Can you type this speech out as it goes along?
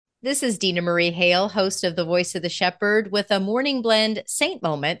This is Dina Marie Hale, host of The Voice of the Shepherd, with a morning blend saint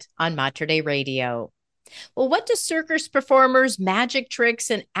moment on Mater Dei Radio. Well, what do circus performers, magic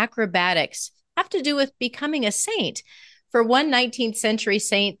tricks, and acrobatics have to do with becoming a saint? For one 19th century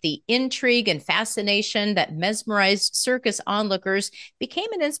saint, the intrigue and fascination that mesmerized circus onlookers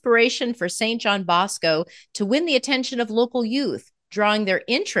became an inspiration for St. John Bosco to win the attention of local youth, drawing their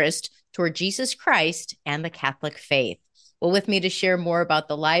interest toward Jesus Christ and the Catholic faith. Well, with me to share more about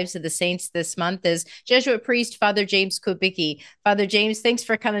the lives of the saints this month is Jesuit priest Father James Kubicki. Father James, thanks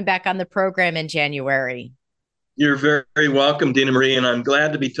for coming back on the program in January. You're very welcome, Dina Marie, and I'm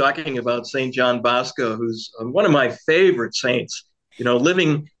glad to be talking about St. John Bosco, who's one of my favorite saints.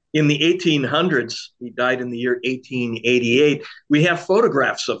 Living in the 1800s, he died in the year 1888. We have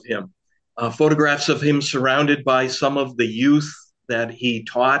photographs of him surrounded by some of the youth that he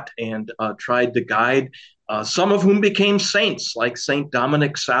taught and tried to guide, some of whom became saints, like St.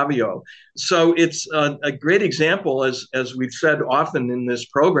 Dominic Savio. So it's a great example, as we've said often in this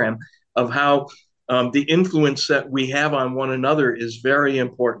program, of how the influence that we have on one another is very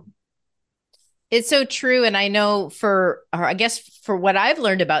important. It's so true. And I know for what I've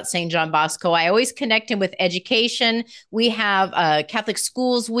learned about St. John Bosco, I always connect him with education. We have a Catholic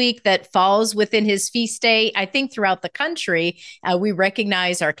Schools Week that falls within his feast day. I think throughout the country, we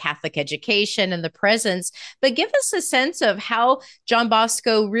recognize our Catholic education and the presence, but give us a sense of how John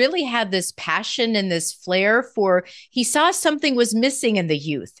Bosco really had this passion and this flair for, he saw something was missing in the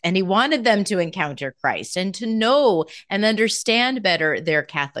youth and he wanted them to encounter Christ and to know and understand better their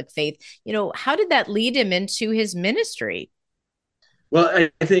Catholic faith. How did that lead him into his ministry? Well,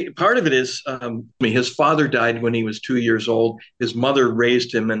 I think part of it is his father died when he was 2 years old. His mother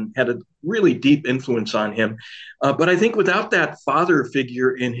raised him and had a really deep influence on him. But I think without that father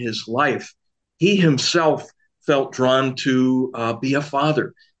figure in his life, he himself felt drawn to be a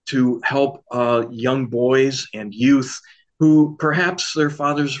father, to help young boys and youth who perhaps their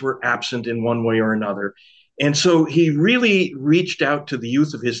fathers were absent in one way or another. And so he really reached out to the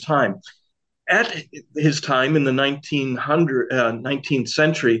youth of his time. At his time in the 19th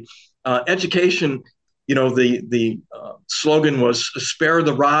century, education, the slogan was spare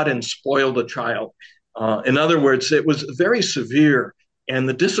the rod and spoil the child. In other words, it was very severe, and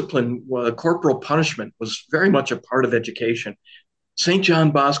the discipline, corporal punishment, was very much a part of education. St.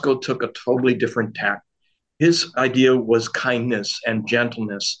 John Bosco took a totally different tack. His idea was kindness and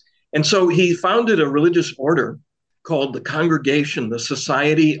gentleness. And so he founded a religious order called the Congregation, the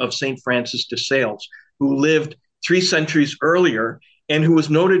Society of St. Francis de Sales, who lived 3 centuries earlier and who was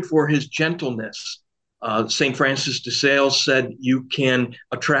noted for his gentleness. St. Francis de Sales said you can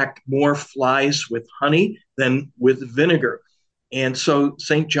attract more flies with honey than with vinegar. And so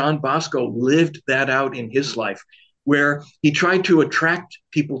St. John Bosco lived that out in his life, where he tried to attract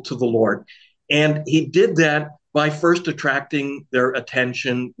people to the Lord. And he did that by first attracting their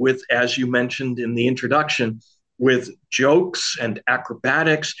attention with, as you mentioned in the introduction, with jokes and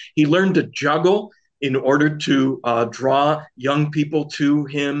acrobatics. He learned to juggle in order to draw young people to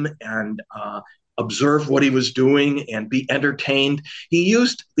him and observe what he was doing and be entertained. He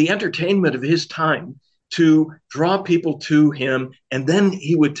used the entertainment of his time to draw people to him, and then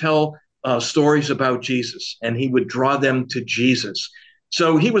he would tell stories about Jesus, and he would draw them to Jesus.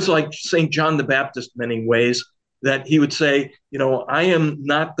 So he was like St. John the Baptist in many ways, that he would say, I am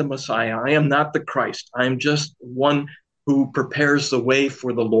not the Messiah. I am not the Christ. I am just one who prepares the way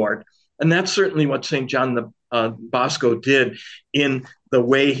for the Lord. And that's certainly what St. John the Bosco did in the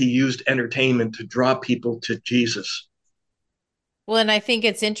way he used entertainment to draw people to Jesus. Well, and I think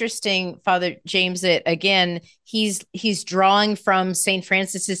it's interesting, Father James, that again, he's drawing from St.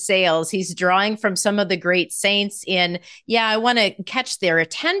 Francis de Sales. He's drawing from some of the great saints in, yeah, I want to catch their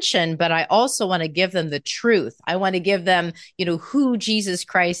attention, but I also want to give them the truth. I want to give them, who Jesus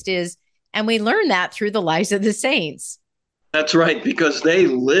Christ is. And we learn that through the lives of the saints. That's right, because they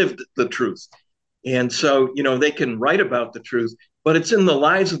lived the truth. And so, they can write about the truth, but it's in the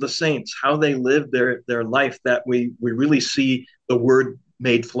lives of the saints, how they live their life, that we really see the word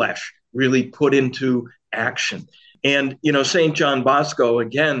made flesh, really put into action. And, St. John Bosco,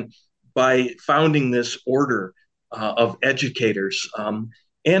 again, by founding this order of educators,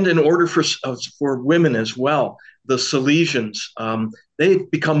 and an order for women as well, the Salesians, they've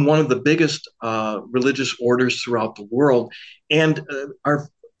become one of the biggest religious orders throughout the world, and are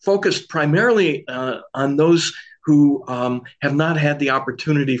focused primarily on those who have not had the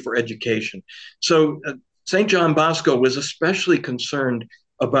opportunity for education. So St. John Bosco was especially concerned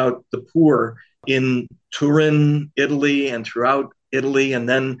about the poor in Turin, Italy, and throughout Italy, and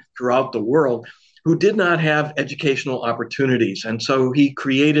then throughout the world. who did not have educational opportunities. And so he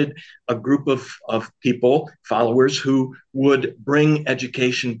created a group of people, followers, who would bring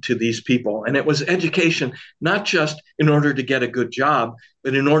education to these people. And it was education not just in order to get a good job,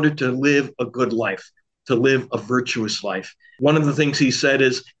 but in order to live a good life, to live a virtuous life. One of the things he said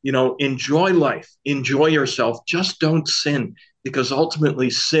is, enjoy life, enjoy yourself, just don't sin, because ultimately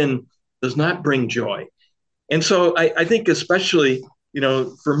sin does not bring joy. And so I think especially,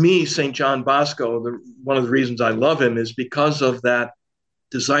 for me, St. John Bosco, one of the reasons I love him is because of that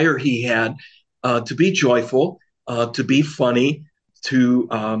desire he had to be joyful, to be funny,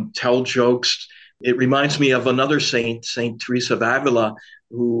 to tell jokes. It reminds me of another saint, St. Teresa of Avila,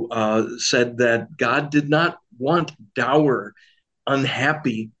 who said that God did not want dour,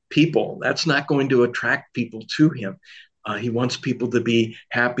 unhappy people. That's not going to attract people to him. He wants people to be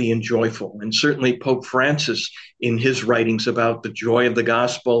happy and joyful. And certainly Pope Francis, in his writings about the joy of the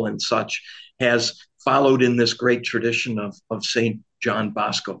gospel and such, has followed in this great tradition of St. John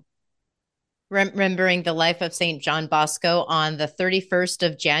Bosco. Remembering the life of St. John Bosco on the 31st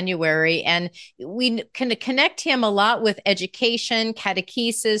of January. And we can connect him a lot with education,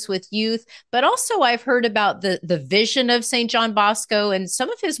 catechesis, with youth, but also I've heard about the vision of St. John Bosco and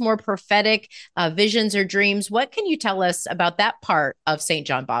some of his more prophetic visions or dreams. What can you tell us about that part of St.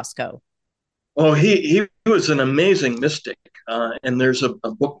 John Bosco? Oh, he was an amazing mystic. And there's a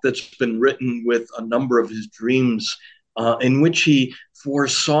book that's been written with a number of his dreams in which he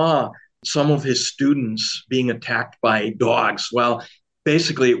foresaw some of his students being attacked by dogs. Well,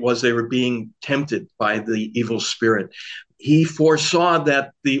 basically, it was they were being tempted by the evil spirit. He foresaw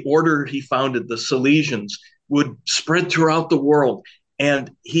that the order he founded, the Salesians, would spread throughout the world. And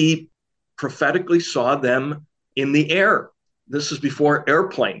he prophetically saw them in the air. This is before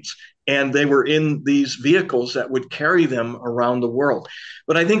airplanes. And they were in these vehicles that would carry them around the world.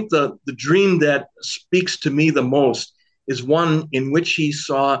 But I think the dream that speaks to me the most is one in which he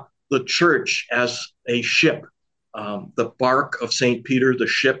saw the church as a ship, the bark of St. Peter, the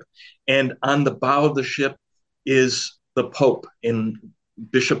ship, and on the bow of the ship is the Pope in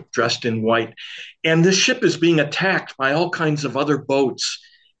bishop dressed in white. And this ship is being attacked by all kinds of other boats,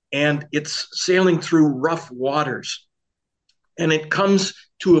 and it's sailing through rough waters. And it comes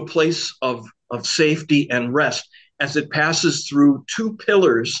to a place of safety and rest as it passes through two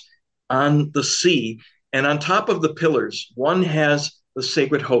pillars on the sea. And on top of the pillars, one has the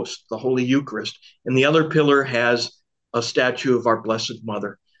sacred host, the Holy Eucharist, and the other pillar has a statue of our Blessed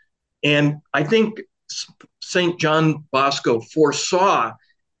Mother. And I think St. John Bosco foresaw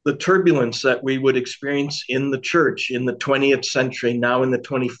the turbulence that we would experience in the church in the 20th century, now in the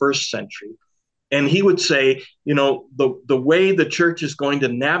 21st century. And he would say, the way the church is going to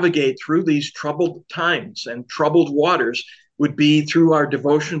navigate through these troubled times and troubled waters would be through our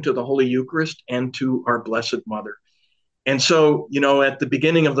devotion to the Holy Eucharist and to our Blessed Mother. And so, at the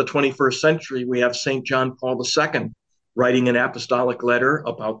beginning of the 21st century, we have St. John Paul II writing an apostolic letter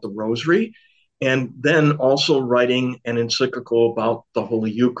about the Rosary, and then also writing an encyclical about the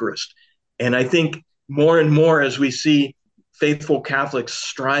Holy Eucharist. And I think more and more as we see faithful Catholics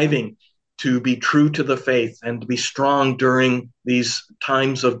striving to be true to the faith and to be strong during these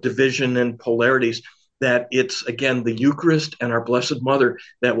times of division and polarities, that it's, again, the Eucharist and our Blessed Mother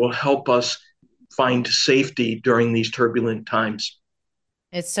that will help us find safety during these turbulent times.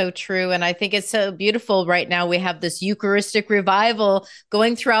 It's so true. And I think it's so beautiful right now. We have this Eucharistic revival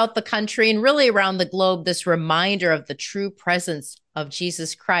going throughout the country and really around the globe, this reminder of the true presence of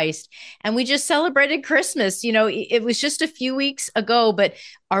Jesus Christ. And we just celebrated Christmas. It was just a few weeks ago, but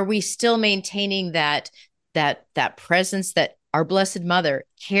are we still maintaining that presence that our Blessed Mother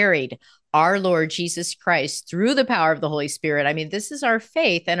carried our Lord Jesus Christ through the power of the Holy Spirit? I mean, this is our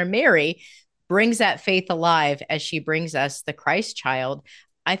faith, and our Mary brings that faith alive as she brings us the Christ child.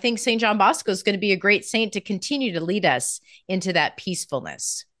 I think St. John Bosco is going to be a great saint to continue to lead us into that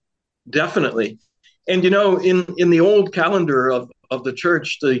peacefulness. Definitely. And in the old calendar of the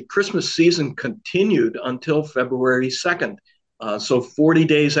church, the Christmas season continued until February 2nd. So 40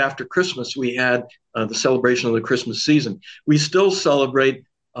 days after Christmas, we had the celebration of the Christmas season. We still celebrate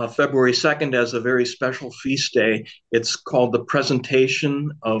February 2nd as a very special feast day. It's called the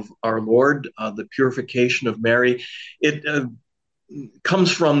Presentation of our Lord, the Purification of Mary. It comes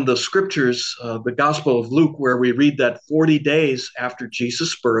from the scriptures, the Gospel of Luke, where we read that 40 days after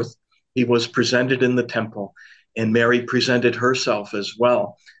Jesus' birth, he was presented in the temple, and Mary presented herself as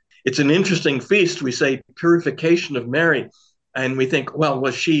well. It's an interesting feast. We say Purification of Mary, and we think, well,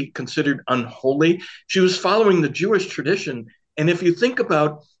 was she considered unholy? She was following the Jewish tradition. And if you think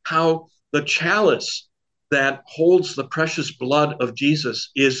about how the chalice that holds the precious blood of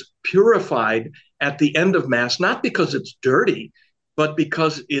Jesus is purified at the end of Mass, not because it's dirty, but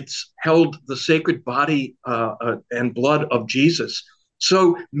because it's held the sacred body and blood of Jesus.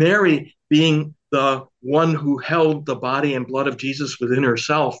 So Mary, being the one who held the body and blood of Jesus within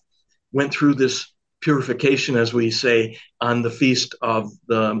herself, went through this purification, as we say, on the feast of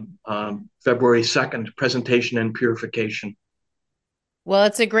the February 2nd, presentation and purification. Well,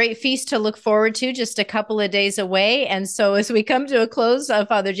 it's a great feast to look forward to, just a couple of days away. And so, as we come to a close,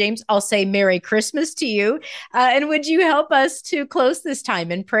 Father James, I'll say Merry Christmas to you. And would you help us to close this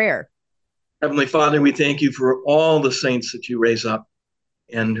time in prayer? Heavenly Father, we thank you for all the saints that you raise up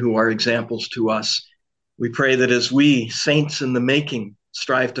and who are examples to us. We pray that as we, saints in the making,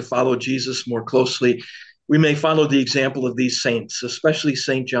 strive to follow Jesus more closely, we may follow the example of these saints, especially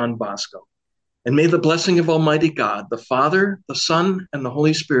St. John Bosco. And may the blessing of Almighty God, the Father, the Son, and the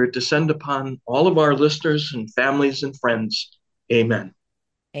Holy Spirit descend upon all of our listeners and families and friends. Amen.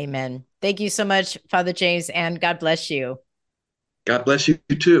 Amen. Thank you so much, Father James, and God bless you. God bless you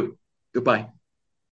too. Goodbye.